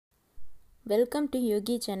Welcome to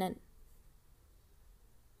Yogi channel.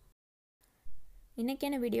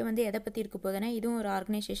 இன்றைக்கான video வந்து எதை பற்றி இருக்க போகுதுன்னா இதுவும் ஒரு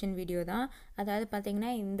ஆர்கனைசேஷன் வீடியோ தான். அதாவது பார்த்திங்கன்னா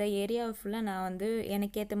இந்த ஏரியாவை ஃபுல்லாக நான் வந்து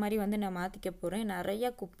எனக்கு ஏற்ற மாதிரி வந்து நான் மாற்றிக்க போகிறேன். நிறையா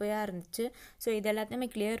குப்பையாக இருந்துச்சு. ஸோ இது எல்லாத்தையுமே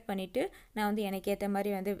கிளியர் பண்ணிவிட்டு நான் வந்து எனக்கு ஏற்ற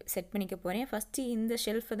மாதிரி வந்து செட் பண்ணிக்க போகிறேன். ஃபஸ்ட்டு இந்த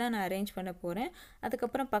ஷெல்ஃபை தான் நான் அரேஞ்ச் பண்ண போகிறேன்.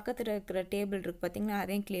 அதுக்கப்புறம் பக்கத்தில் இருக்கிற டேபிள் இருக்குது பார்த்திங்களா,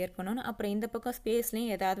 அதையும் கிளியர் பண்ணணும். அப்புறம் இந்த பக்கம்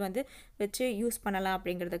ஸ்பேஸ்லேயும் ஏதாவது வந்து வச்சு யூஸ் பண்ணலாம்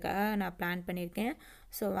அப்படிங்கிறதுக்காக நான் பிளான் பண்ணியிருக்கேன்.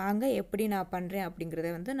 ஸோ வாங்க எப்படி நான் பண்ணுறேன் அப்படிங்கிறத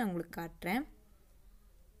வந்து நான் உங்களுக்கு காட்டுறேன்.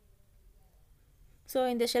 ஸோ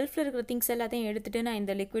இந்த ஷெல்ஃபில் இருக்கிற திங்ஸ் எல்லாத்தையும் எடுத்துகிட்டு நான்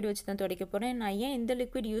இந்த லிக்விட் வச்சு தான் துடைக்க போகிறேன். நான் ஏன் இந்த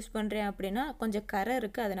லிக்விட் யூஸ் பண்ணுறேன் அப்படின்னா கொஞ்சம் கரை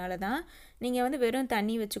இருக்குது, அதனால தான். நீங்கள் வந்து வெறும்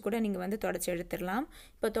தண்ணி வச்சு கூட நீங்கள் வந்து துடைச்சி எடுத்துடலாம்.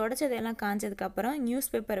 இப்போ துடைச்சதெல்லாம் காஞ்சதுக்கப்புறம்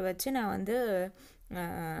நியூஸ் பேப்பரை வச்சு நான் வந்து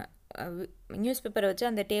நியூஸ் பேப்பரை வச்சு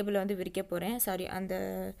அந்த டேபிளில் வந்து விரிக்க போகிறேன். அந்த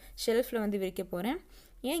ஷெல்ஃபில் வந்து விரிக்க போகிறேன்.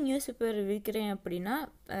 ஏன் நியூஸ் பேப்பர் விற்கிறேன் அப்படின்னா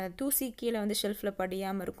தூசி கீழே வந்து ஷெல்ஃபில்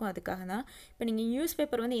படியாமல் இருக்கும், அதுக்காக தான். இப்போ நீங்கள் நியூஸ்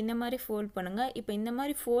பேப்பர் வந்து இந்த மாதிரி ஃபோல்ட் பண்ணுங்கள். இப்போ இந்த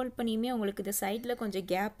மாதிரி ஃபோல்ட் பண்ணியுமே உங்களுக்கு இந்த சைடில் கொஞ்சம்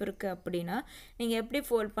கேப் இருக்குது அப்படின்னா நீங்கள் எப்படி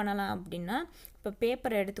ஃபோல்ட் பண்ணலாம் அப்படின்னா, இப்போ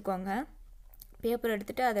பேப்பரை எடுத்துக்கோங்க. பேப்பர்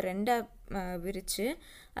எடுத்துகிட்டு அதை ரெண்டாக விரித்து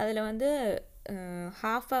அதில் வந்து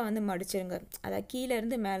ஹாஃபாக வந்து மடிச்சிருங்க. அதாவது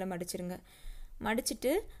கீழேருந்து மேலே மடிச்சிருங்க.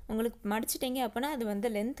 மடிச்சுட்டு உங்களுக்கு மடிச்சிட்டிங்க அப்படின்னா அது வந்து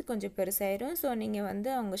லென்த்து கொஞ்சம் பெருசாயிரும். ஸோ நீங்கள் வந்து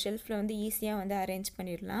அவங்க ஷெல்ஃபில் வந்து ஈஸியாக வந்து அரேஞ்ச்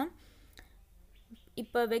பண்ணிடலாம்.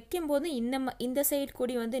 இப்போ வைக்கும்போது இந்த சைடு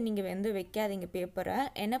கூடி வந்து நீங்கள் வந்து வைக்காதீங்க. பேப்பரை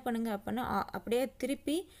என்ன பண்ணுங்கள் அப்படின்னா அப்படியே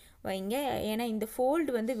திருப்பி வைங்க. ஏன்னா இந்த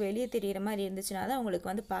ஃபோல்டு வந்து வெளியே தெரிகிற மாதிரி இருந்துச்சுன்னா தான்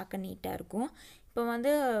உங்களுக்கு வந்து பார்க்க நீட்டாக இருக்கும். இப்போ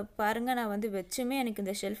வந்து பாருங்கள், நான் வந்து வச்சுமே எனக்கு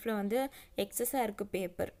இந்த ஷெல்ஃபில் வந்து எக்ஸஸாக இருக்குது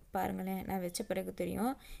பேப்பர். பாருங்களேன், நான் வச்ச பிறகு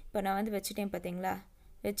தெரியும். இப்போ நான் வந்து வச்சுட்டேன் பார்த்தீங்களா.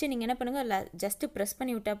 வச்சு நீங்கள் என்ன பண்ணுங்கள், ஜஸ்ட்டு ப்ரெஸ்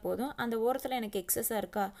பண்ணி விட்டால் போதும். அந்த ஓரத்தில் எனக்கு எக்ஸஸாக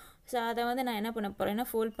இருக்கா, ஸோ அதை வந்து நான் என்ன பண்ண போகிறேன்னா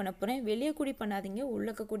ஃபோல்ட் பண்ண போகிறேன். வெளியே கூடி பண்ணாதீங்க,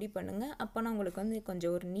 உள்ளக்க கூடி பண்ணுங்கள். அப்போனா உங்களுக்கு வந்து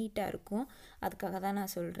கொஞ்சம் ஒரு நீட்டாக இருக்கும். அதுக்காக தான்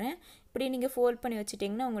நான் சொல்கிறேன். இப்படி நீங்கள் ஃபோல்ட் பண்ணி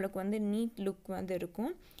வச்சுட்டிங்கன்னா உங்களுக்கு வந்து நீட் லுக் வந்து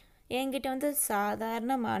இருக்கும். என்கிட்ட வந்து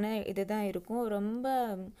சாதாரணமான இது தான் இருக்கும். ரொம்ப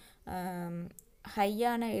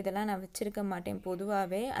ஹையான இதெல்லாம் நான் வச்சுருக்க மாட்டேன்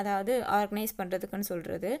பொதுவாகவே. அதாவது ஆர்கனைஸ் பண்ணுறதுக்குன்னு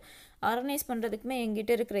சொல்கிறது. ஆர்கனைஸ் பண்ணுறதுக்குமே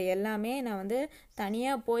என்கிட்ட இருக்கிற எல்லாமே நான் வந்து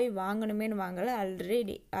தனியாக போய் வாங்கணுமேனு வாங்கலை.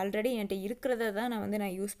 ஆல்ரெடி என்கிட்ட இருக்கிறத தான் நான் வந்து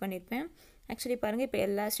யூஸ் பண்ணியிருப்பேன். ஆக்சுவலி பாருங்கள், இப்போ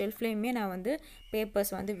எல்லா ஷெல்ஃப்லேயுமே நான் வந்து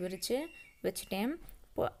பேப்பர்ஸ் வந்து விரித்து வச்சுட்டேன்.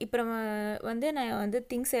 இப்போ வந்து நான் வந்து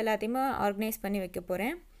திங்ஸ் எல்லாத்தையுமே ஆர்கனைஸ் பண்ணி வைக்க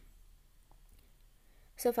போகிறேன்.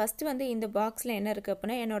 ஸோ ஃபஸ்ட்டு வந்து இந்த பாக்ஸில் என்ன இருக்குது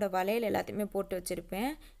அப்படின்னா என்னோடய வளையல் எல்லாத்தையுமே போட்டு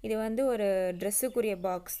வச்சுருப்பேன். இது வந்து ஒரு ட்ரெஸ்ஸுக்குரிய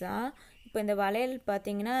பாக்ஸ் தான். இப்போ இந்த வளையல்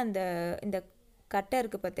பார்த்திங்கன்னா இந்த கட்டை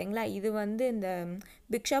இருக்குது பார்த்தீங்களா, இது வந்து இந்த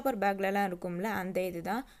பிக் ஷாப்பர் பேக்லலாம் இருக்கும்ல, அந்த இது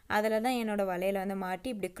தான். அதில் தான் என்னோடய வளையலை வந்து மாட்டி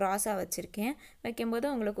இப்படி க்ராஸாக வச்சுருக்கேன். வைக்கும்போது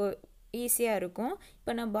உங்களுக்கு ஈஸியாக இருக்கும்.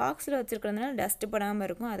 இப்போ நான் பாக்ஸில் வச்சுருக்கிறதுனால டஸ்ட்டு படாமல்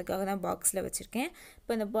இருக்கும், அதுக்காக தான் பாக்ஸில் வச்சுருக்கேன்.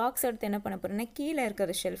 இப்போ இந்த பாக்ஸ் எடுத்து என்ன பண்ண போகிறேன்னா கீழே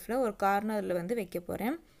இருக்கிற ஷெல்ஃபில் ஒரு கார்னரில் வந்து வைக்க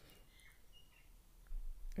போகிறேன்.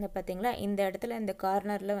 இந்த பார்த்திங்களா, இந்த இடத்துல இந்த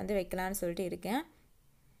கார்னரில் வந்து வைக்கலான்னு சொல்லிட்டு இருக்கேன்.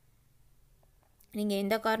 நீங்கள்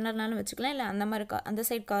எந்த கார்னர்னாலும் வச்சுக்கலாம், இல்லை அந்த மாதிரி அந்த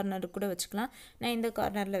சைட் கார்னர் கூட வச்சுக்கலாம். நான் இந்த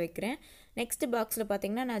கார்னரில் வைக்கிறேன். நெக்ஸ்ட் பாக்ஸில்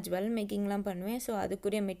பார்த்திங்கன்னா நான் ஜுவல் மேக்கிங்லாம் பண்ணுவேன். ஸோ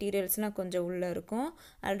அதுக்குரிய மெட்டீரியல்ஸ்லாம் கொஞ்சம் உள்ளே இருக்கும்.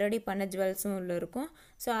 ஆல்ரெடி பண்ண ஜுவல்ஸும் உள்ளே இருக்கும்.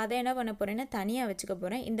 ஸோ அதை என்ன பண்ண போகிறேன்னா தனியாக வச்சுக்க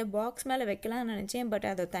போகிறேன். இந்த பாக்ஸ் மேலே வைக்கலாம்னு நினச்சேன், பட்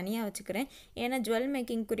அதை தனியாக வச்சுக்கிறேன். ஏன்னா ஜுவல்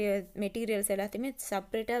மேக்கிங்குரிய மெட்டீரியல்ஸ் எல்லாத்தையுமே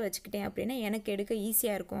செப்ரேட்டாக வச்சுக்கிட்டேன் அப்படின்னா எனக்கு எடுக்க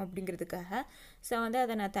ஈஸியாக இருக்கும் அப்படிங்கிறதுக்காக. ஸோ வந்து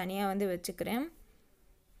அதை நான் தனியாக வந்து வச்சுக்கிறேன்.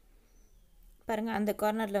 பாருங்கள், அந்த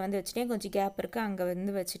கார்னரில் வந்து வச்சுட்டேன். கொஞ்சம் கேப் இருக்குது, அங்கே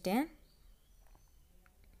வந்து வச்சுட்டேன்.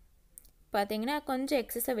 பார்த்தீங்கன்னா கொஞ்சம்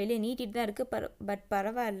எக்ஸஸாக வெளியே நீட்டிட்டு தான் இருக்குது, பட்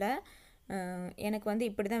பரவாயில்ல. எனக்கு வந்து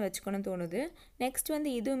இப்படி தான் வச்சுக்கணும்னு தோணுது. நெக்ஸ்ட்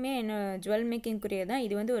வந்து இதுவுமே என்ன ஜுவல் மேக்கிங்குரிய தான்.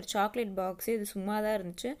 இது வந்து ஒரு சாக்லேட் பாக்ஸு, இது சும்மா தான்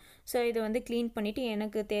இருந்துச்சு. ஸோ இதை வந்து க்ளீன் பண்ணிவிட்டு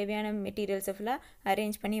எனக்கு தேவையான மெட்டீரியல்ஸை ஃபுல்லாக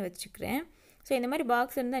அரேஞ்ச் பண்ணி வச்சுக்கிறேன். ஸோ இந்த மாதிரி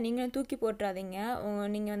பாக்ஸ் இருந்தால் நீங்களும் தூக்கி போட்டுறாதீங்க.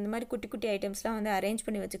 நீங்கள் இந்த மாதிரி குட்டி குட்டி ஐட்டம்ஸ்லாம் வந்து அரேஞ்ச்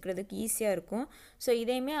பண்ணி வச்சுக்கிறதுக்கு ஈஸியாக இருக்கும். ஸோ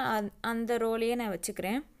இதையுமே அந்த ரோலையே நான்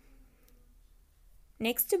வச்சுக்கிறேன்.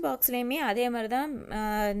 நெக்ஸ்ட் பாக்ஸ்லேயுமே அதே மாதிரி தான்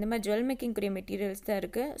இந்த மாதிரி ஜுவல் மேக்கிங்குரிய மெட்டீரியல்ஸ் தான்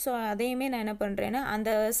இருக்குது. ஸோ அதையுமே நான் என்ன பண்ணுறேன்னா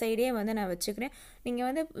அந்த சைடே வந்து நான் வச்சுக்கிறேன். நீங்கள்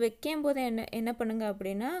வந்து வைக்கும் போது என்ன பண்ணுங்கள்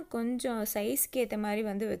அப்படின்னா கொஞ்சம் சைஸ்க்கு ஏற்ற மாதிரி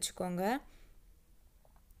வந்து வச்சுக்கோங்க.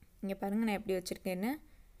 இங்கே பாருங்கள் நான் எப்படி வச்சுருக்கேன்னு.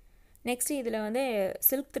 நெக்ஸ்ட்டு இதில் வந்து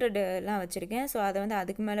சில்க் த்ரெட்டெலாம் வச்சுருக்கேன். ஸோ அதை வந்து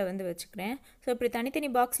அதுக்கு மேலே வந்து வச்சுக்கிறேன். ஸோ இப்படி தனித்தனி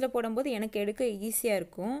பாக்ஸில் போடும்போது எனக்கு எடுக்க ஈஸியாக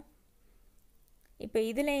இருக்கும். இப்போ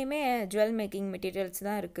இதுலேயுமே ஜுவல் மேக்கிங் மெட்டீரியல்ஸ்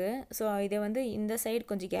தான் இருக்குது. ஸோ இதை வந்து இந்த சைடு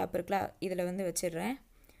கொஞ்சம் கேப் இருக்குல்ல, இதில் வந்து வச்சிடுறேன்.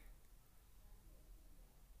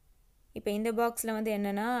 இப்போ இந்த பாக்ஸில் வந்து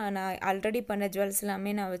என்னென்னா நான் ஆல்ரெடி பண்ண ஜுவல்ஸ்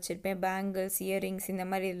எல்லாமே நான் வச்சுருப்பேன். பேங்கிள்ஸ், இயரிங்ஸ் இந்த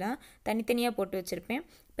மாதிரிலாம் தனித்தனியாக போட்டு வச்சுருப்பேன்.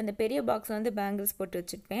 இப்போ இந்த பெரிய பாக்ஸில் வந்து பேங்கிள்ஸ் போட்டு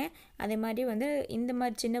வச்சுருப்பேன். அதே மாதிரி வந்து இந்த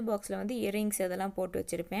மாதிரி சின்ன பாக்ஸில் வந்து இயரிங்ஸ் அதெல்லாம் போட்டு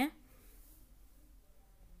வச்சுருப்பேன்.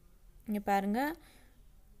 இங்கே பாருங்கள்,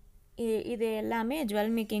 இது எல்லாமே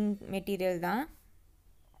ஜுவல் மேக்கிங் மெட்டீரியல் தான்.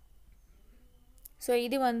 ஸோ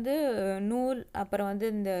இது வந்து நூல், அப்புறம் வந்து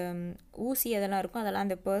இந்த ஊசி அதெல்லாம் இருக்கும், அதெல்லாம்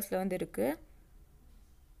அந்த பர்ஸில் வந்து இருக்குது.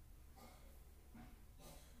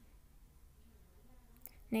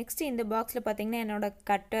 நெக்ஸ்ட்டு இந்த பாக்ஸில் பார்த்திங்கன்னா என்னோடய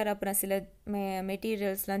கட்டர், அப்புறம் சில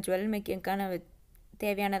மெட்டீரியல்ஸ்லாம் ஜுவல் மேக்கிங்க்கான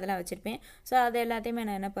தேவையானதெல்லாம் வச்சுருப்பேன். ஸோ அது எல்லாத்தையுமே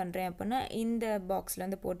நான் என்ன பண்ணுறேன் அப்படின்னா இந்த பாக்ஸில்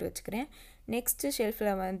வந்து போட்டு வச்சுக்கிறேன். நெக்ஸ்ட்டு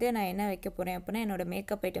ஷெல்ஃபில் வந்து நான் என்ன வைக்க போகிறேன் அப்படின்னா என்னோடய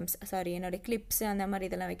மேக்கப் ஐட்டம்ஸ், என்னோடய கிளிப்ஸு அந்த மாதிரி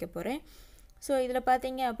இதெல்லாம் வைக்க போகிறேன். ஸோ இதில்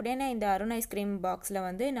பார்த்தீங்க அப்படின்னா இந்த அருண் ஐஸ்கிரீம் பாக்ஸில்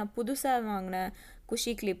வந்து நான் புதுசாக வாங்கின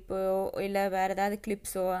குஷி கிளிப்போ இல்லை வேறு ஏதாவது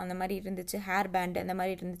கிளிப்ஸோ அந்த மாதிரி இருந்துச்சு, ஹேர் பேண்டு அந்த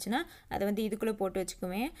மாதிரி இருந்துச்சுன்னா அதை வந்து இதுக்குள்ளே போட்டு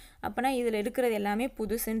வச்சுக்குவேன். அப்போனா இதில் இருக்கிறது எல்லாமே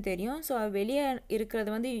புதுசுன்னு தெரியும். ஸோ வெளியே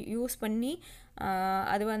இருக்கிறத வந்து யூஸ் பண்ணி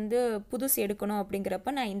அது வந்து புதுசு எடுக்கணும்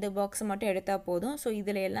அப்படிங்கிறப்ப நான் இந்த பாக்ஸை மட்டும் எடுத்தால் போதும். ஸோ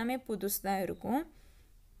இதில் எல்லாமே புதுசு தான் இருக்கும்.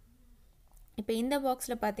 இப்போ இந்த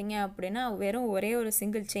பாக்ஸில் பார்த்தீங்க அப்படின்னா வெறும் ஒரே ஒரு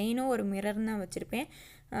சிங்கிள் செயினும் ஒரு மிரர் தான் வச்சுருப்பேன்.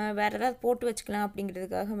 வேறு ஏதாவது போட்டு வச்சுக்கலாம்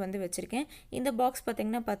அப்படிங்கிறதுக்காக வந்து வச்சுருக்கேன். இந்த பாக்ஸ்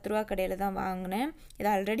பார்த்திங்கன்னா 10 ரூபா கடையில் தான் வாங்கினேன். இது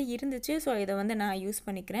ஆல்ரெடி இருந்துச்சு. ஸோ இதை வந்து நான் யூஸ்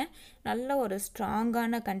பண்ணிக்கிறேன். நல்ல ஒரு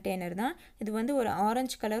ஸ்ட்ராங்கான கண்டெய்னர் தான் இது. வந்து ஒரு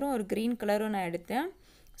ஆரஞ்சு கலரும் ஒரு க்ரீன் கலரும் நான் எடுத்தேன்.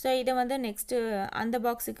 ஸோ இதை வந்து நெக்ஸ்ட்டு அந்த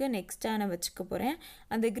பாக்ஸுக்கு நெக்ஸ்ட்டாக நான் வச்சுக்க போகிறேன்.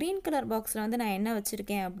 அந்த க்ரீன் கலர் பாக்ஸில் வந்து நான் என்ன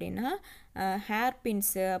வச்சுருக்கேன் அப்படின்னா ஹேர்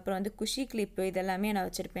பின்ஸு, அப்புறம் வந்து குஷி கிளிப்பு இதெல்லாமே நான்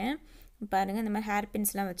வச்சுருப்பேன். பாருங்கள், இந்த மாதிரி ஹேர்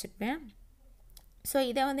பின்ஸ்லாம் வச்சுருப்பேன். ஸோ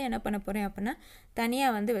இதை வந்து என்ன பண்ண போகிறேன் அப்படின்னா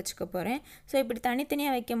தனியாக வந்து வச்சுக்க போகிறேன். ஸோ இப்படி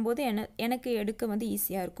தனித்தனியாக வைக்கும்போது எனக்கு எடுக்க வந்து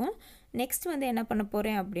ஈஸியாக இருக்கும். நெக்ஸ்ட் வந்து என்ன பண்ண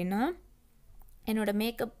போகிறேன் அப்படின்னா என்னோடய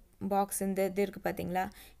மேக்கப் பாக்ஸ் இந்த இது இருக்குது பார்த்தீங்களா,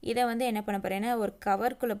 இதை வந்து என்ன பண்ண போகிறேன்னா ஒரு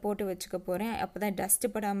கவருக்குள்ளே போட்டு வச்சுக்க போகிறேன். அப்போ தான்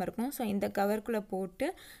டஸ்ட்டு படாமல் இருக்கும். ஸோ இந்த கவருக்குள்ளே போட்டு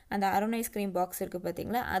அந்த அருண் ஐஸ்கிரீம் பாக்ஸ் இருக்குது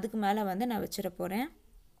பார்த்தீங்களா, அதுக்கு மேலே வந்து நான் வச்சிட போகிறேன்.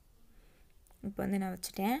 இப்போ வந்து நான்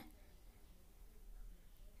வச்சுட்டேன்.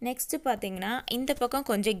 நெக்ஸ்ட்டு பார்த்தீங்கன்னா இந்த பக்கம்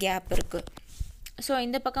கொஞ்சம் கேப் இருக்குது. ஸோ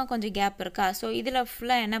இந்த பக்கம் கொஞ்சம் கேப் இருக்கா. ஸோ இதில்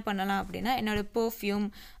ஃபுல்லாக என்ன பண்ணலாம் அப்படின்னா என்னோடய பர்ஃப்யூம்,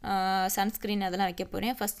 சன்ஸ்க்ரீன் அதெல்லாம் வைக்க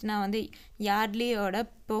போகிறேன். ஃபஸ்ட் நான் வந்து யார்ட்லியோட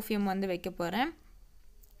பர்ஃப்யூம் வந்து வைக்க போகிறேன்.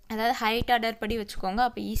 அதாவது ஹைட் ஆர்டர் படி வச்சுக்கோங்க,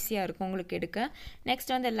 அப்போ ஈஸியாக இருக்கும் உங்களுக்கு எடுக்க.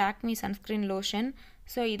 நெக்ஸ்ட் வந்து லாக்மி சன்ஸ்க்ரீன் லோஷன்.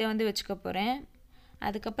 ஸோ இதை வந்து வச்சுக்க போகிறேன்.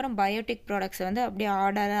 அதுக்கப்புறம் பயோட்டிக் ப்ராடக்ட்ஸை வந்து அப்படியே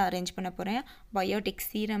ஆர்டராக அரேஞ்ச் பண்ண போகிறேன். பயோட்டிக்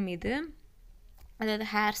சீரம் இது, அதாவது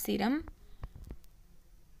ஹேர் சீரம்.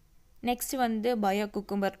 நெக்ஸ்ட் வந்து பயோ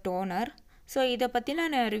குக்கும்பர் டோனர். ஸோ இதை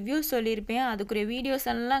பற்றிலாம் நான் ரிவ்யூ சொல்லியிருப்பேன். அதுக்குரிய வீடியோஸ்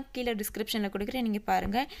எல்லாம் கீழே டிஸ்கிரிப்ஷனில் கொடுக்குறேன், நீங்கள்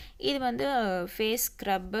பாருங்கள். இது வந்து ஃபேஸ்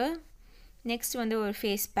ஸ்க்ரப்பு. நெக்ஸ்ட் வந்து ஒரு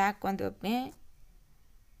ஃபேஸ் பேக் வந்து வைப்பேன்.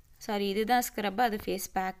 இதுதான் ஸ்க்ரப்பு, அது ஃபேஸ்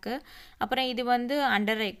பேக்கு. அப்புறம் இது வந்து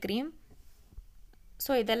அண்டர் ஐ க்ரீம்.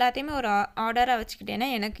 ஸோ இது எல்லாத்தையுமே ஒரு ஆர்டராக வச்சுக்கிட்டேன்னா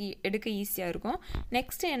எனக்கு எடுக்க ஈஸியாக இருக்கும்.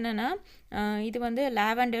 நெக்ஸ்ட்டு என்னென்னா இது வந்து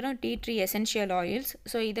லாவெண்டரும் tea tree essential oils.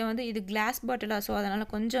 So இதை வந்து இது கிளாஸ் பாட்டிலாக, ஸோ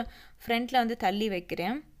அதனால் கொஞ்சம் ஃப்ரண்ட்டில் வந்து தள்ளி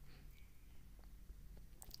வைக்கிறேன்.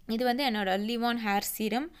 இது வந்து என்னோடய லிவான் ஹேர்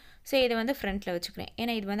சீரம். ஸோ இதை வந்து ஃப்ரண்ட்டில் வச்சுக்கிறேன்,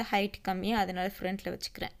 ஏன்னா இது வந்து ஹைட் கம்மியாக, அதனால் ஃப்ரண்ட்டில்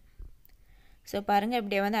வச்சுக்கிறேன். ஸோ பாருங்கள்,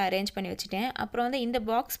 இப்படியே வந்து அரேஞ்ச் பண்ணி வச்சுட்டேன். அப்புறம் வந்து இந்த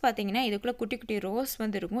பாக்ஸ் பார்த்திங்கன்னா இதுக்குள்ளே குட்டி குட்டி ரோஸ்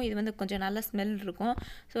வந்து இருக்கும். இது வந்து கொஞ்சம் நல்ல ஸ்மெல் இருக்கும்.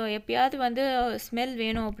 ஸோ எப்பயாவது வந்து ஸ்மெல்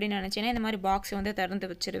வேணும் அப்படின்னு நினச்சேன்னா இந்த மாதிரி பாக்ஸ் வந்து திறந்து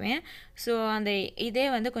வச்சுருவேன். ஸோ அந்த இதே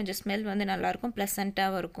வந்து கொஞ்சம் ஸ்மெல் வந்து நல்லாயிருக்கும்,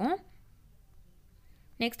 ப்ளசண்ட்டாகவும் இருக்கும்.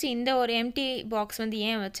 நெக்ஸ்ட் இந்த ஒரு எம்டி பாக்ஸ் வந்து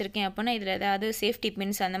ஏன் வச்சுருக்கேன் அப்படின்னா இதில் ஏதாவது சேஃப்டி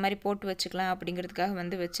பின்ஸ் அந்த மாதிரி போட்டு வச்சுக்கலாம் அப்படிங்கிறதுக்காக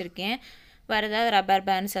வந்து வச்சுருக்கேன். வேறு ஏதாவது ரப்பர்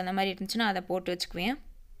பேண்ட்ஸ் அந்த மாதிரி இருந்துச்சுன்னா அதை போட்டு வச்சுக்குவேன்.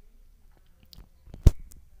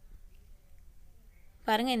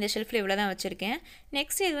 பாருங்கள், இந்த ஷெல்ஃபில் இவ்வளோ தான் வச்சுருக்கேன்.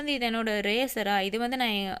 நெக்ஸ்ட் இது வந்து இது என்னோடய ரேசராக. இது வந்து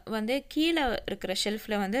நான் வந்து கீழே இருக்கிற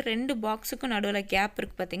ஷெல்ஃபில் வந்து 2 பாக்ஸுக்கும் நடுவில் கேப்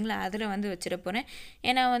இருக்குது பார்த்தீங்களா, அதில் வந்து வச்சிட போகிறேன்.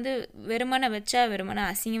 ஏன்னா வந்து வெறுமனை வச்சா வெறுமனை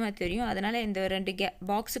அசிங்கமாக தெரியும். அதனால் இந்த 2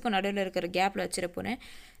 பாக்ஸுக்கும் நடுவில் இருக்கிற கேப்பில் வச்சிட போகிறேன்.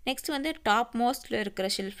 நெக்ஸ்ட் வந்து டாப் மோஸ்ட்டில் இருக்கிற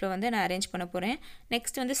ஷெல்ஃபில் வந்து நான் அரேஞ்ச் பண்ண போகிறேன்.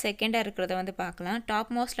 நெக்ஸ்ட் வந்து செகண்டாக இருக்கிறத வந்து பார்க்கலாம்.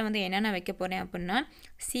 டாப் மோஸ்ட்டில் வந்து என்னென்ன வைக்க போகிறேன் அப்படின்னா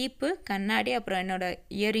சீப்பு, கண்ணாடி, அப்புறம் என்னோடய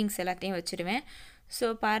இயரிங்ஸ் எல்லாத்தையும் வச்சுருவேன். ஸோ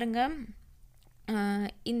பாருங்கள்,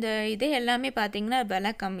 இந்த இது எல்லாமே பார்த்திங்கன்னா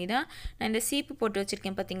விலை கம்மி தான். நான் இந்த சீப்பு போட்டு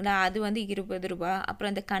வச்சுருக்கேன் பார்த்திங்களா, அது வந்து 20 ரூபா.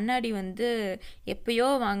 அப்புறம் இந்த கண்ணாடி வந்து எப்போயோ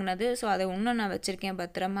வாங்கினது. ஸோ அதை இன்னும் நான் வச்சுருக்கேன்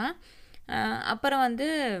பத்திரமா. அப்புறம் வந்து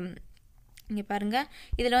இங்கே பாருங்கள்,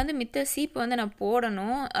 இதில் வந்து மித்த சீப்பு வந்து நான்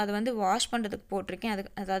போடணும். அதை வந்து வாஷ் பண்ணுறதுக்கு போட்டிருக்கேன்,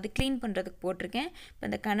 அதாவது க்ளீன் பண்ணுறதுக்கு போட்டிருக்கேன். இப்போ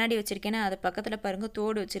இந்த கண்ணாடி வச்சுருக்கேன்னா அது பக்கத்தில் பாருங்கள்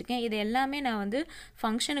தோடு வச்சுருக்கேன். இது எல்லாமே நான் வந்து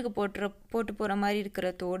ஃபங்க்ஷனுக்கு போட்டு போகிற மாதிரி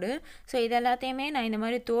இருக்கிற தோடு. ஸோ இது எல்லாத்தையுமே நான் இந்த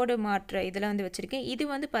மாதிரி தோடு மாற்ற இதில் வந்து வச்சுருக்கேன். இது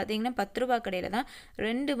வந்து பார்த்திங்கன்னா 10 ரூபா கடையில் தான்.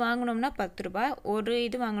 2 வாங்கினோம்னா 10 ரூபா, ஒரு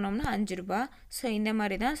இது வாங்கினோம்னா 5 ரூபா. ஸோ இந்த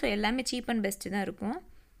மாதிரி தான். ஸோ எல்லாமே சீப் அண்ட் பெஸ்ட்டு தான் இருக்கும்.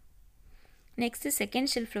 நெக்ஸ்ட்டு செகண்ட்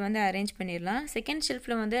ஷெல்ஃபில் வந்து அரேஞ்ச் பண்ணிடலாம். செகண்ட்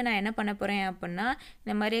ஷெல்ஃபில் வந்து நான் என்ன பண்ண போகிறேன் அப்படின்னா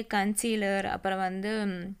இந்த மாதிரி கன்சீலர், அப்புறம் வந்து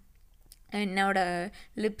என்னோட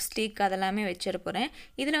லிப்ஸ்டிக் அதெல்லாமே வச்சிட போகிறேன்.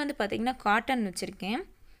 இதில் வந்து பார்த்திங்கன்னா காட்டன் வச்சுருக்கேன்.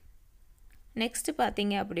 நெக்ஸ்ட்டு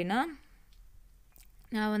பார்த்தீங்க அப்படின்னா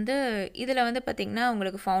நான் வந்து இதில் வந்து பார்த்திங்கன்னா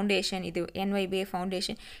உங்களுக்கு ஃபவுண்டேஷன், இது NYBA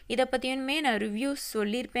ஃபவுண்டேஷன், இதை பற்றியுமே நான் ரிவ்யூஸ்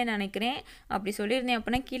சொல்லியிருப்பேன்னு நினைக்கிறேன். அப்படி சொல்லியிருந்தேன்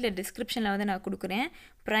அப்படின்னா கீழே டிஸ்கிரிப்ஷனில் வந்து நான் கொடுக்குறேன்.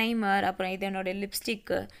 ப்ரைமர், அப்புறம் இது என்னோடய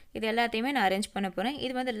லிப்ஸ்டிக்கு, இது எல்லாத்தையுமே நான் அரேஞ்ச் பண்ண போகிறேன்.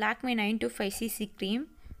 இது வந்து லாக்மே 925cc க்ரீம்.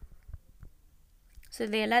 ஸோ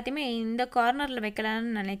இது எல்லாத்தையுமே இந்த கார்னரில்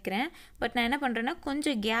வைக்கலான்னு நினைக்கிறேன். பட் நான் என்ன பண்ணுறேன்னா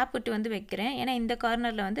கொஞ்சம் கேப் விட்டு வந்து வைக்கிறேன். ஏன்னா இந்த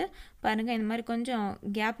கார்னரில் வந்து பாருங்கள் இந்த மாதிரி கொஞ்சம்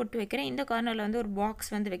கேப் விட்டு வைக்கிறேன். இந்த கார்னரில் வந்து ஒரு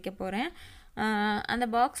பாக்ஸ் வந்து வைக்க போகிறேன். அந்த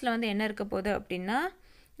பாக்ஸில் வந்து என்ன இருக்க போகுது அப்படின்னா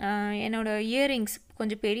என்னோடய இயரிங்ஸ்,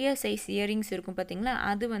 கொஞ்சம் பெரிய சைஸ் இயரிங்ஸ் இருக்கும் பார்த்திங்களா,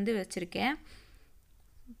 அது வந்து வச்சுருக்கேன்.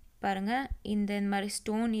 பாருங்கள் இந்த மாதிரி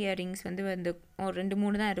ஸ்டோன் இயரிங்ஸ் வந்து ஒரு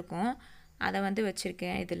 2-3 தான் இருக்கும். அதை வந்து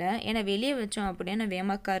வச்சுருக்கேன் இதில். ஏன்னா வெளியே வச்சோம் அப்படின்னா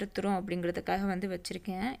வேகமாக கருத்துரும் அப்படிங்கிறதுக்காக வந்து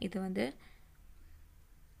வச்சுருக்கேன். இது வந்து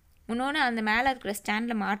இன்னொன்று அந்த மேலே இருக்கிற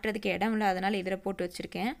ஸ்டாண்டில் மாட்டுறதுக்கு இடம் இல்லை, அதனால் இதில் போட்டு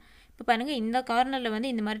வச்சுருக்கேன். இப்போ பாருங்கள் இந்த கார்னரில்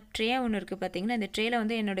வந்து இந்த மாதிரி ட்ரே ஒன்று இருக்குது பார்த்திங்கன்னா, இந்த ட்ரேயில்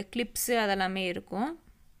வந்து என்னோடய கிளிப்ஸு அதெல்லாமே இருக்கும்.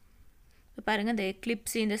 இப்போ பாருங்கள் இந்த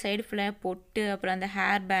கிளிப்ஸு இந்த சைடு ஃபுல்லாக பொட்டு, அப்புறம் அந்த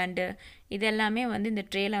ஹேர் பேண்டு, இது எல்லாமே வந்து இந்த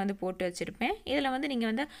ட்ரேயில் வந்து போட்டு வச்சுருப்பேன். இதில் வந்து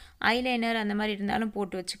நீங்கள் வந்து ஐலைனர் அந்த மாதிரி இருந்தாலும்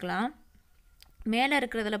போட்டு வச்சுக்கலாம். மேலே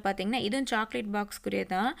இருக்கிறதுல பார்த்தீங்கன்னா இதுவும் சாக்லேட் பாக்ஸ்க்குரிய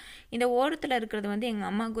தான். இந்த ஓரத்தில் இருக்கிறது வந்து எங்கள்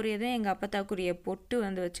அம்மாக்குரியது, எங்கள் அப்பத்தாக்குரிய பொட்டு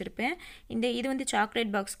வந்து வச்சுருப்பேன். இது வந்து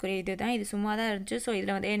சாக்லேட் பாக்ஸ்க்குரிய இது தான். இது சும்மா தான் இருந்துச்சு. ஸோ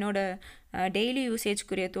இதில் வந்து என்னோடய டெய்லி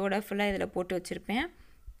யூசேஜ்க்குரிய தோட ஃபுல்லாக இதில் போட்டு வச்சுருப்பேன்.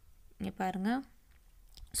 இங்கே பாருங்கள்.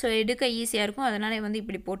 ஸோ எடுக்க ஈஸியாக இருக்கும், அதனால் வந்து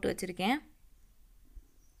இப்படி போட்டு வச்சுருக்கேன்.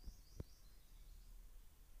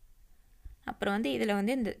 அப்புறம் வந்து இதில்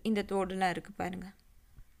வந்து இந்த தோடுலாம் இருக்குது பாருங்கள்.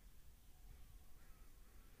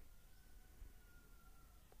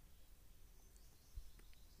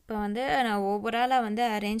 இப்போ வந்து நான் ஓவராலாக வந்து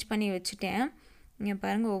அரேஞ்ச் பண்ணி வச்சுட்டேன். இங்கே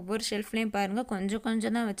பாருங்கள் ஒவ்வொரு ஷெல்ஃப்லேயும் பாருங்கள் கொஞ்சம்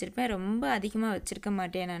கொஞ்சம் தான் வச்சுருப்பேன். ரொம்ப அதிகமாக வச்சுருக்க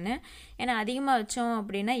மாட்டேன் நான். ஏன்னா அதிகமாக வச்சோம்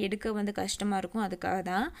அப்படின்னா எடுக்க வந்து கஷ்டமாக இருக்கும், அதுக்காக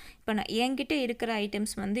தான். இப்போ நான் என்கிட்ட இருக்கிற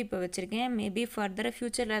ஐட்டம்ஸ் வந்து இப்போ வச்சுருக்கேன். மேபி ஃபர்தராக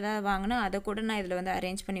ஃப்யூச்சரில் ஏதாவது வாங்கினா அதை கூட நான் இதில் வந்து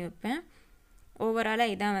அரேஞ்ச் பண்ணி வைப்பேன்.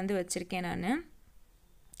 ஓவராலாக இதான் வந்து வச்சுருக்கேன் நான்.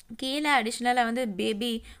 கீழே அடிஷ்னலாக வந்து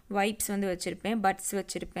பேபி வைப்ஸ் வந்து வச்சுருப்பேன், பட்ஸ்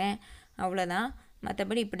வச்சுருப்பேன், அவ்வளோதான்.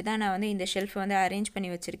 மற்றபடி இப்படி தான் நான் வந்து இந்த ஷெல்ஃபை வந்து அரேஞ்ச் பண்ணி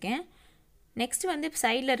வச்சுருக்கேன். நெக்ஸ்ட் வந்து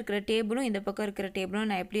சைடில் இருக்கிற டேபிளும் இந்த பக்கம் இருக்கிற டேபிளும்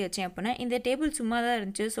நான் எப்படி வச்சேன் அப்படின்னா, இந்த டேபிள் சும்மா தான்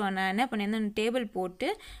இருந்துச்சு. ஸோ நான் என்ன பண்ணியிருந்தேன், டேபிள் போட்டு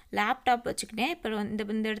லேப்டாப் வச்சுக்கிட்டேன். இப்போ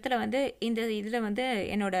இந்த இடத்துல வந்து இந்த இதில் வந்து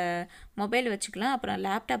என்னோடய மொபைல் வச்சுக்கலாம். அப்புறம்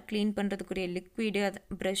லேப்டாப் க்ளீன் பண்ணுறதுக்குரிய லிக்விடு,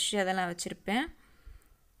 ப்ரஷ் அதெல்லாம் வச்சுருப்பேன்.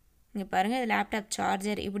 இங்கே பாருங்கள் இது லேப்டாப்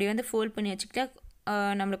சார்ஜர். இப்படி வந்து ஃபோல்ட் பண்ணி வச்சுக்கிட்டா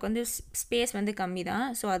நம்மளுக்கு வந்து ஸ்பேஸ் வந்து கம்மி தான்.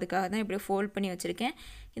 ஸோ அதுக்காக தான் இப்படி ஃபோல்ட் பண்ணி வச்சுருக்கேன்.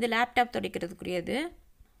 இது லேப்டாப் துடைக்கிறதுக்குரியது.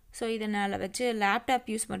 ஸோ இதனால் வச்சு லேப்டாப்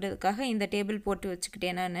யூஸ் பண்ணுறதுக்காக இந்த டேபிள் போட்டு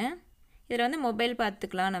வச்சுக்கிட்டேன் நான். இதில் வந்து மொபைல்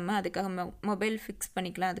பார்த்துக்கலாம், நம்ம அதுக்காக மொபைல் ஃபிக்ஸ்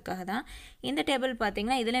பண்ணிக்கலாம், அதுக்காக தான். இந்த டேபிள்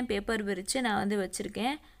பார்த்திங்கன்னா இதுலேயும் பேப்பர் விரித்து நான் வந்து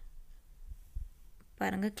வச்சுருக்கேன்.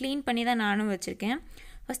 பாருங்கள் க்ளீன் பண்ணி தான் நானும் வச்சுருக்கேன்.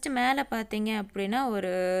 ஃபஸ்ட்டு மேலே பார்த்தீங்க அப்படின்னா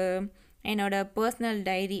ஒரு என்னோடய பர்சனல்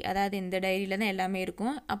டைரி, அதாவது இந்த டைரியில் தான் எல்லாமே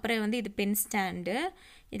இருக்கும். அப்புறம் வந்து இது பென் ஸ்டாண்டு.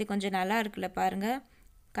 இது கொஞ்சம் நல்லா இருக்குல்ல பாருங்கள்.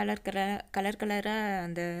 கலர் கலராக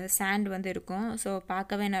அந்த சாண்ட் வந்து இருக்கும். ஸோ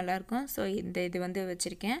பார்க்கவே நல்லாயிருக்கும். ஸோ இது வந்து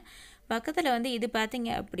வச்சுருக்கேன். பக்கத்தில் வந்து இது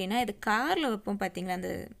பார்த்திங்க அப்படின்னா இது காரில் வைப்போம் பார்த்திங்களா,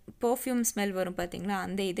 அந்த பர்ஃப்யூம் ஸ்மெல் வரும் பார்த்திங்களா,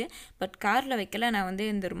 அந்த இது. பட் காரில் வைக்கல, நான் வந்து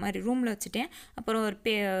இந்த மாதிரி ரூமில் வச்சுட்டேன். அப்புறம் ஒரு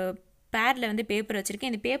பேடில் வந்து பேப்பர்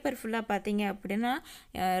வச்சுருக்கேன். இந்த பேப்பர் ஃபுல்லாக பார்த்திங்க அப்படின்னா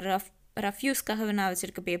ரஃப்யூஸ்க்காக நான்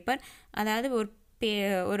வச்சுருக்க பேப்பர். அதாவது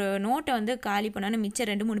ஒரு நோட்டை வந்து காலி பண்ணாலும் மிச்சம்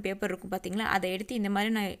 2-3 பேப்பர் இருக்கும் பார்த்திங்களா, அதை எடுத்து இந்த மாதிரி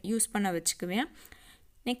நான் யூஸ் பண்ண வச்சுக்குவேன்.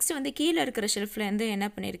 நெக்ஸ்ட்டு வந்து கீழே இருக்கிற ஷெல்ஃபில் வந்து என்ன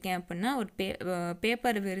பண்ணியிருக்கேன் அப்படின்னா ஒரு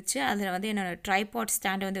பேப்பர் விரித்து அதில் வந்து என்னோடய ட்ரைபாட்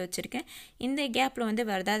ஸ்டாண்டை வந்து வச்சுருக்கேன். இந்த கேப்பில் வந்து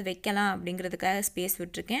வேறு ஏதாவது வைக்கலாம் அப்படிங்கிறதுக்காக ஸ்பேஸ்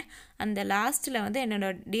விட்டுருக்கேன். அந்த லாஸ்ட்டில் வந்து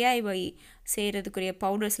என்னோடய DIY செய்கிறதுக்குரிய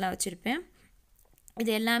பவுடர்ஸ்லாம் வச்சுருப்பேன்.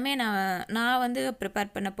 இது எல்லாமே நான் வந்து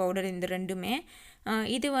ப்ரிப்பேர் பண்ண பவுடர் இந்த ரெண்டுமே.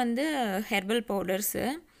 இது வந்து ஹெர்பல் பவுடர்ஸு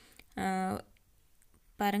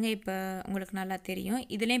பாருங்கள். இப்போ உங்களுக்கு நல்லா தெரியும்.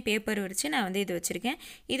 இதுலேயும் பேப்பர் வச்சு நான் வந்து இது வச்சுருக்கேன்.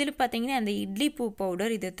 இதில் பார்த்தீங்கன்னா அந்த இட்லி பூ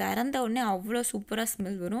பவுடர், இது திறந்த உடனே அவ்வளோ சூப்பராக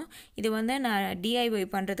ஸ்மெல் வரும். இது வந்து நான் DIY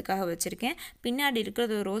பண்ணுறதுக்காக வச்சுருக்கேன். பின்னாடி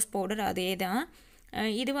இருக்கிறது ரோஸ் பவுடர், அதே தான்.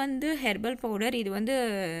 இது வந்து ஹெர்பல் பவுடர், இது வந்து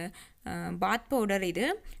பாத் பவுடர் இது.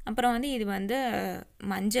 அப்புறம் வந்து இது வந்து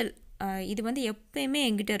மஞ்சள். இது வந்து எப்போயுமே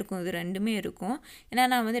என்கிட்ட இருக்கும், இது ரெண்டுமே இருக்கும். ஏன்னா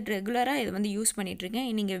நான் வந்து ரெகுலராக இது வந்து யூஸ் பண்ணிகிட்ருக்கேன்.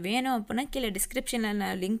 நீங்கள் வேணும் அப்படின்னா கீழே டிஸ்கிரிப்ஷனில்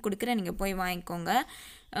நான் லிங்க் கொடுக்குறேன், நீங்கள் போய் வாங்கிக்கோங்க.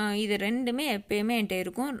 இது ரெண்டுமே எப்போயுமே என்கிட்ட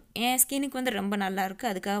இருக்கும். என் ஸ்கின்னுக்கு வந்து ரொம்ப நல்லாயிருக்கு,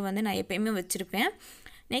 அதுக்காக வந்து நான் எப்போயுமே வச்சுருப்பேன்.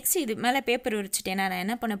 நெக்ஸ்ட் இது மேலே பேப்பர் விரிச்சிட்டேன். நான்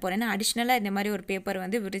என்ன பண்ண போகிறேன்னா அடிஷ்னலாக இந்த மாதிரி ஒரு பேப்பர்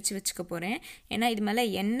வந்து விரித்து வச்சுக்க போகிறேன். ஏன்னா இது மேலே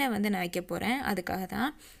எண்ணெய் வந்து நான் வைக்க போகிறேன், அதுக்காக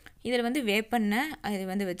தான். இதில் வந்து வேப்பெண்ணெய் அது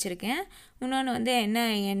வந்து வச்சுருக்கேன். இன்னொன்று வந்து என்ன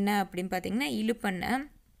எண்ணெய் அப்படின்னு பார்த்தீங்கன்னா இழுப்பெண்ணெய்.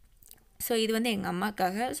 ஸோ இது வந்து எங்கள்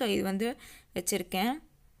அம்மாக்காக. ஸோ இது வந்து வச்சுருக்கேன்.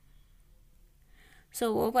 ஸோ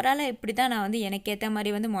ஓவராலாக இப்படி தான் நான் வந்து எனக்கு ஏற்ற மாதிரி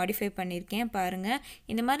வந்து மாடிஃபை பண்ணியிருக்கேன் பாருங்கள்.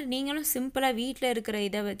 இந்த மாதிரி நீங்களும் சிம்பிளாக வீட்டில் இருக்கிற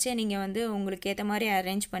இதை வச்சு நீங்கள் வந்து உங்களுக்கு ஏற்ற மாதிரி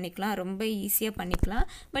அரேஞ்ச் பண்ணிக்கலாம். ரொம்ப ஈஸியாக பண்ணிக்கலாம்.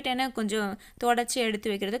 பட் ஏன்னா கொஞ்சம் தொடச்சி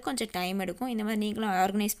எடுத்து வைக்கிறது கொஞ்சம் டைம் எடுக்கும். இந்த மாதிரி நீங்களும்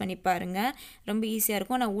ஆர்கனைஸ் பண்ணி பாருங்கள். ரொம்ப ஈஸியாக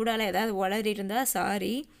இருக்கும். நான் ஊடால ஏதாவது உளறி இருந்தால்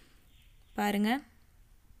சாரி. பாருங்கள்.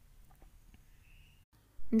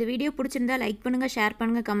 இந்த வீடியோ பிடிச்சிருந்தா லைக் பண்ணுங்கள், ஷேர்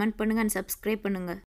பண்ணுங்கள், கமெண்ட் பண்ணுங்கள் அண்ட் சப்ஸ்கிரைப் பண்ணுங்கள்.